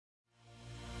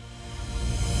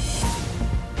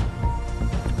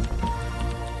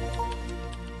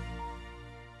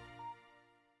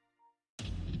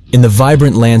In the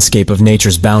vibrant landscape of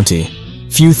nature's bounty,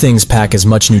 few things pack as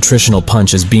much nutritional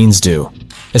punch as beans do,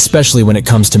 especially when it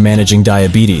comes to managing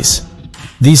diabetes.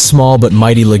 These small but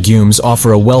mighty legumes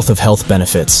offer a wealth of health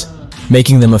benefits,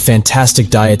 making them a fantastic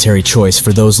dietary choice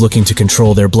for those looking to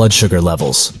control their blood sugar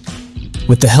levels.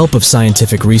 With the help of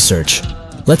scientific research,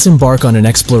 let's embark on an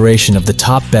exploration of the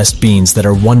top best beans that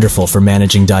are wonderful for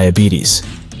managing diabetes.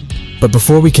 But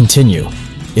before we continue,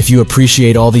 if you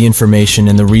appreciate all the information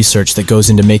and the research that goes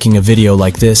into making a video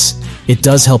like this, it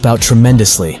does help out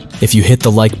tremendously if you hit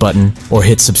the like button or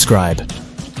hit subscribe.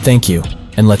 Thank you,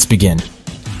 and let's begin.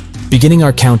 Beginning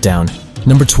our countdown,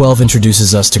 number 12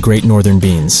 introduces us to Great Northern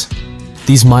beans.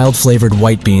 These mild-flavored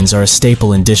white beans are a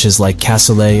staple in dishes like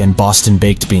cassoulet and Boston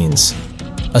baked beans.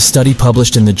 A study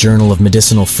published in the Journal of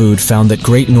Medicinal Food found that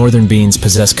Great Northern beans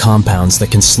possess compounds that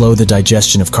can slow the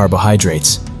digestion of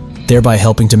carbohydrates, thereby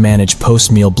helping to manage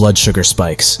post-meal blood sugar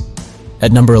spikes.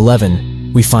 At number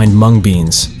 11, we find mung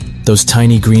beans, those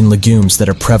tiny green legumes that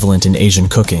are prevalent in Asian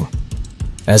cooking.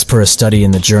 As per a study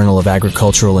in the Journal of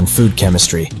Agricultural and Food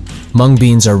Chemistry, mung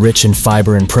beans are rich in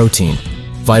fiber and protein,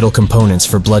 vital components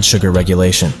for blood sugar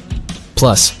regulation.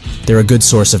 Plus, they're a good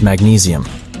source of magnesium,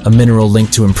 a mineral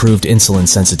linked to improved insulin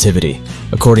sensitivity,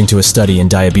 according to a study in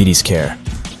diabetes care.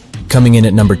 Coming in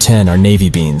at number 10 are navy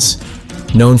beans.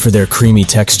 Known for their creamy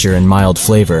texture and mild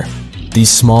flavor, these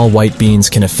small white beans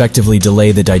can effectively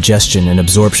delay the digestion and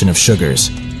absorption of sugars,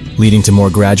 leading to more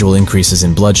gradual increases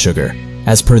in blood sugar,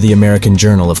 as per the American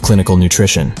Journal of Clinical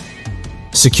Nutrition.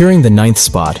 Securing the 9th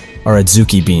spot are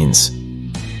adzuki beans.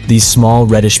 These small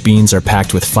reddish beans are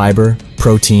packed with fiber,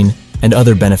 protein, and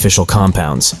other beneficial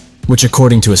compounds, which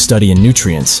according to a study in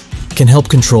Nutrients, can help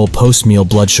control post-meal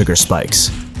blood sugar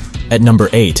spikes. At number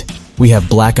 8, we have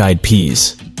black-eyed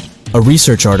peas. A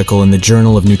research article in the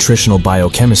Journal of Nutritional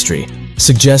Biochemistry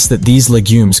suggests that these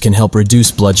legumes can help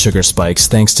reduce blood sugar spikes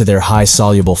thanks to their high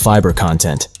soluble fiber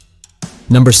content.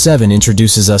 Number 7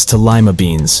 introduces us to lima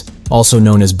beans, also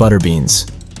known as butter beans.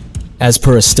 As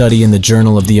per a study in the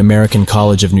Journal of the American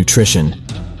College of Nutrition,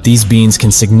 these beans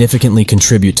can significantly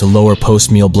contribute to lower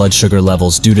post-meal blood sugar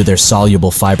levels due to their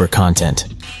soluble fiber content.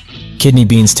 Kidney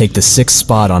beans take the 6th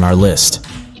spot on our list.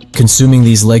 Consuming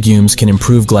these legumes can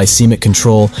improve glycemic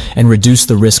control and reduce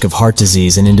the risk of heart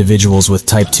disease in individuals with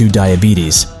type 2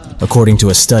 diabetes, according to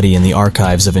a study in the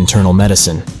Archives of Internal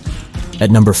Medicine. At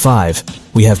number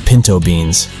 5, we have pinto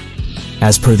beans.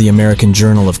 As per the American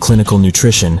Journal of Clinical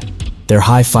Nutrition, their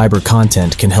high fiber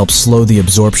content can help slow the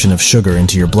absorption of sugar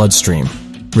into your bloodstream,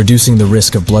 reducing the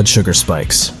risk of blood sugar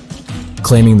spikes.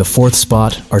 Claiming the 4th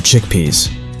spot are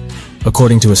chickpeas.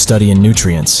 According to a study in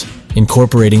Nutrients,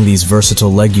 incorporating these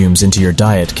versatile legumes into your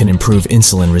diet can improve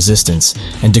insulin resistance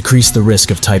and decrease the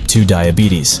risk of type 2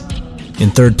 diabetes. In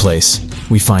 3rd place,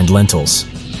 we find lentils.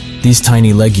 These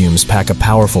tiny legumes pack a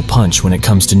powerful punch when it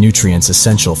comes to nutrients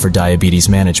essential for diabetes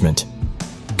management.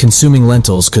 Consuming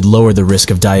lentils could lower the risk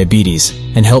of diabetes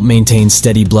and help maintain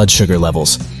steady blood sugar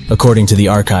levels, according to the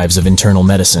Archives of Internal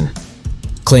Medicine.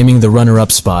 Claiming the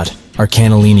runner-up spot are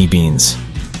cannellini beans.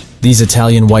 These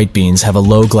Italian white beans have a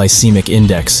low glycemic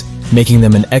index, making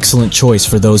them an excellent choice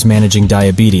for those managing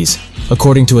diabetes,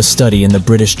 according to a study in the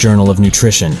British Journal of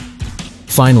Nutrition.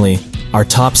 Finally, our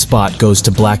top spot goes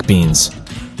to black beans.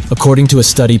 According to a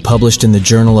study published in the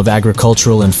Journal of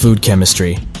Agricultural and Food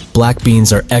Chemistry, black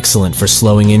beans are excellent for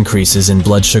slowing increases in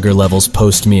blood sugar levels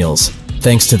post-meals,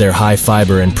 thanks to their high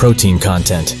fiber and protein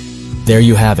content. There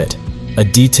you have it, a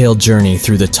detailed journey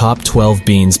through the top 12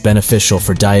 beans beneficial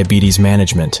for diabetes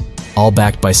management, all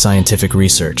backed by scientific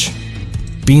research.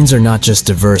 Beans are not just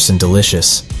diverse and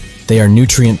delicious, they are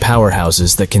nutrient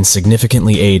powerhouses that can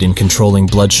significantly aid in controlling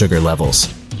blood sugar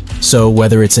levels. So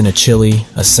whether it's in a chili,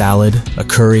 a salad, a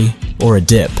curry, or a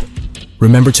dip,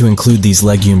 remember to include these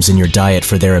legumes in your diet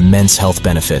for their immense health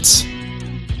benefits.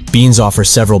 Beans offer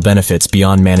several benefits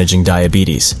beyond managing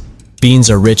diabetes. Beans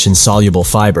are rich in soluble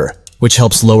fiber, which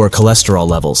helps lower cholesterol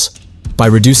levels. By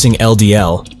reducing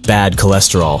LDL, bad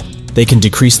cholesterol, they can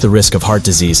decrease the risk of heart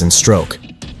disease and stroke.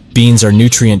 Beans are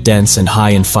nutrient-dense and high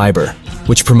in fiber,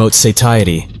 which promotes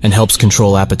satiety and helps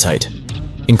control appetite.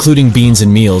 Including beans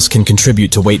in meals can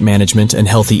contribute to weight management and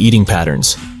healthy eating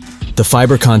patterns. The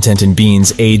fiber content in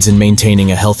beans aids in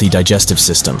maintaining a healthy digestive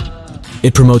system.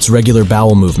 It promotes regular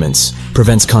bowel movements,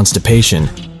 prevents constipation,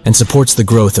 and supports the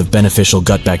growth of beneficial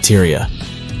gut bacteria.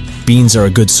 Beans are a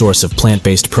good source of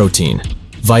plant-based protein,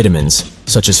 vitamins,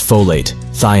 such as folate,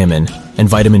 thiamine, and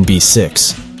vitamin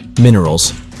B6,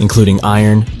 minerals, including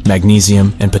iron,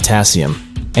 magnesium, and potassium,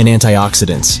 and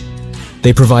antioxidants.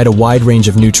 They provide a wide range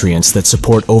of nutrients that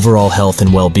support overall health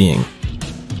and well-being.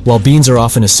 While beans are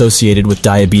often associated with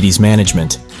diabetes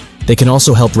management, They can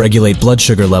also help regulate blood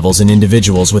sugar levels in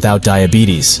individuals without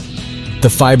diabetes. The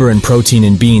fiber and protein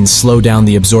in beans slow down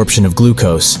the absorption of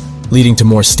glucose, leading to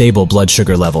more stable blood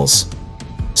sugar levels.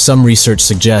 Some research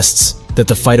suggests that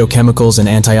the phytochemicals and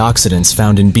antioxidants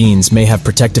found in beans may have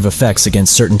protective effects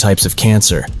against certain types of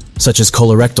cancer, such as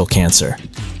colorectal cancer.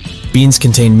 Beans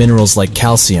contain minerals like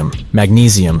calcium,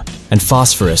 magnesium, and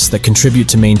phosphorus that contribute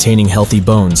to maintaining healthy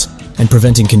bones and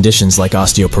preventing conditions like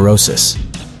osteoporosis.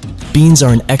 Beans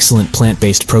are an excellent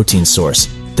plant-based protein source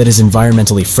that is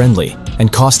environmentally friendly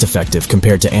and cost-effective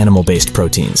compared to animal-based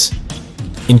proteins.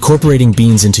 Incorporating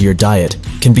beans into your diet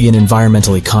can be an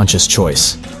environmentally conscious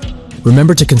choice.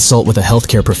 Remember to consult with a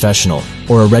healthcare professional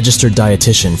or a registered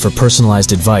dietitian for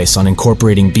personalized advice on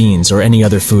incorporating beans or any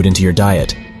other food into your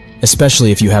diet,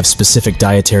 especially if you have specific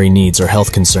dietary needs or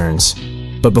health concerns.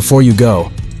 But before you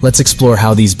go, let's explore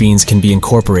how these beans can be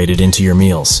incorporated into your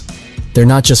meals. They're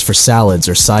not just for salads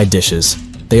or side dishes,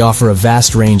 they offer a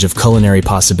vast range of culinary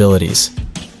possibilities.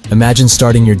 Imagine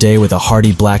starting your day with a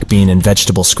hearty black bean and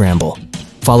vegetable scramble,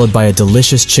 followed by a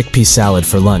delicious chickpea salad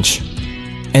for lunch.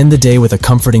 End the day with a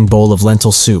comforting bowl of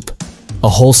lentil soup, a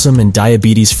wholesome and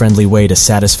diabetes-friendly way to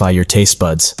satisfy your taste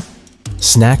buds.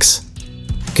 Snacks?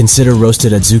 Consider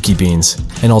roasted adzuki beans,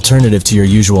 an alternative to your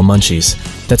usual munchies.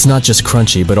 That's not just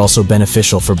crunchy but also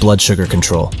beneficial for blood sugar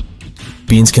control.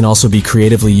 Beans can also be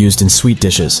creatively used in sweet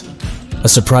dishes. A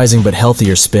surprising but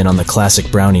healthier spin on the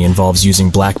classic brownie involves using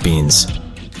black beans.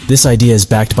 This idea is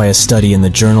backed by a study in the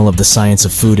Journal of the Science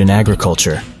of Food and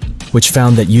Agriculture, which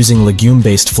found that using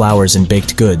legume-based flours in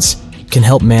baked goods can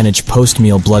help manage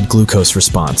post-meal blood glucose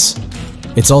response.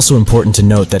 It's also important to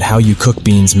note that how you cook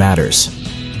beans matters.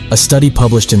 A study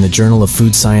published in the Journal of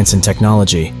Food Science and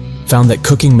Technology found that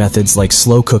cooking methods like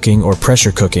slow cooking or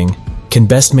pressure cooking can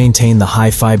best maintain the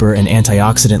high fiber and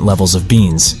antioxidant levels of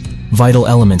beans, vital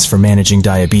elements for managing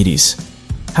diabetes.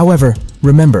 However,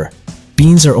 remember,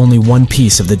 beans are only one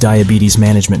piece of the diabetes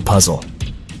management puzzle.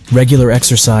 Regular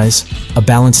exercise, a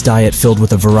balanced diet filled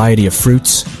with a variety of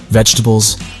fruits,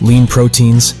 vegetables, lean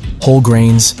proteins, whole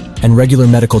grains, and regular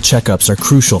medical checkups are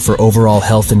crucial for overall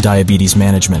health and diabetes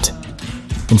management.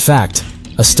 In fact,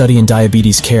 a study in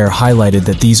diabetes care highlighted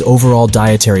that these overall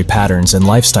dietary patterns and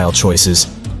lifestyle choices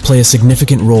play a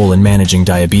significant role in managing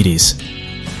diabetes.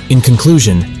 In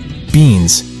conclusion,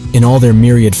 beans, in all their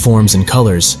myriad forms and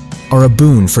colors, are a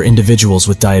boon for individuals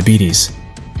with diabetes.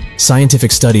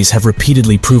 Scientific studies have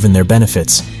repeatedly proven their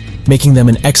benefits, making them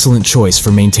an excellent choice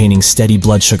for maintaining steady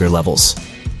blood sugar levels.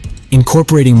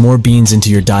 Incorporating more beans into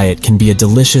your diet can be a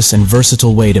delicious and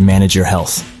versatile way to manage your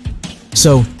health.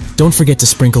 So, don't forget to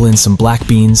sprinkle in some black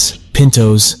beans,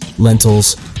 pintos,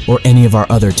 lentils, or any of our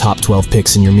other top 12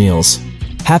 picks in your meals.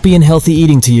 Happy and healthy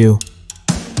eating to you!